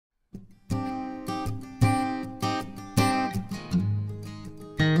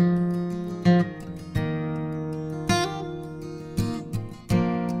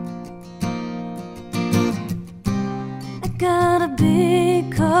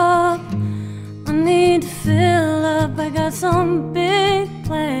got some big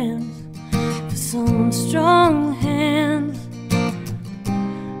plans for some strong hands.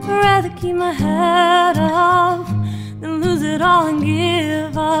 I'd rather keep my head up than lose it all and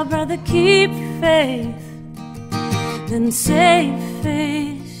give up. Rather keep faith than save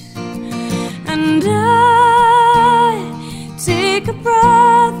face. And I take a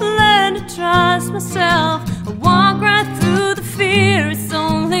breath, learn to trust myself. I walk right through the fear, it's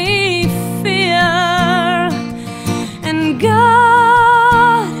only fear. And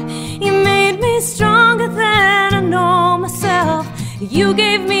God, you made me stronger than I know myself. You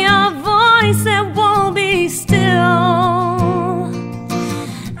gave me a voice that won't be still.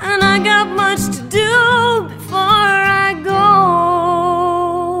 And I got much to do before I go,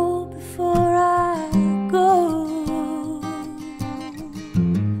 before I go.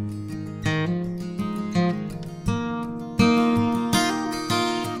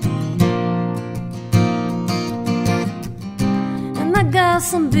 And I got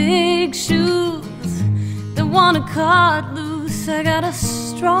some big shoes that wanna cut loose. I got a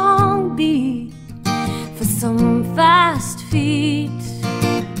strong beat for some fast feet.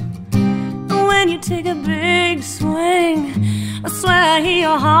 And when you take a big swing, I swear I hear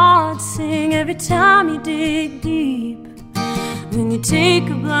your heart sing every time you dig deep. When you take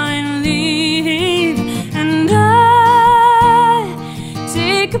a blind leap. And I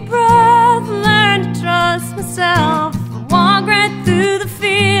take a breath, learn to trust myself. I walk right through the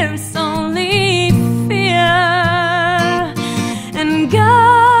fear, it's only fear. And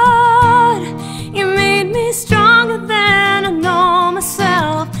God, you made me stronger than I know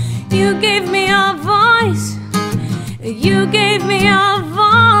myself. You gave me a voice, you gave me a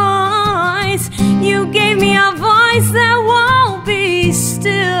voice. You gave me a voice that won't be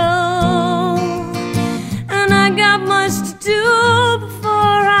still. And I got much to do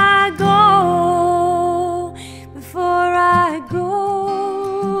before I go, before I go,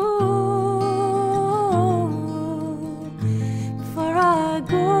 before I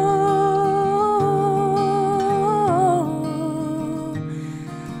go.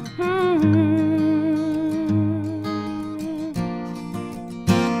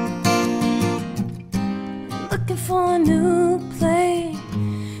 Looking for a new play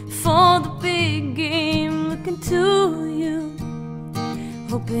for the big game. Looking to you,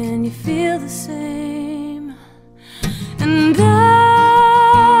 hoping you feel the same. And I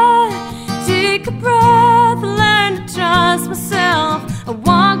take a breath, learn to trust myself. I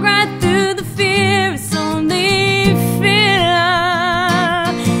walk right through the fear, it's only fear.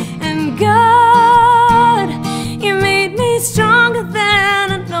 And God, you made me stronger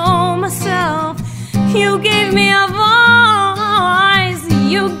than I know myself. You gave me a voice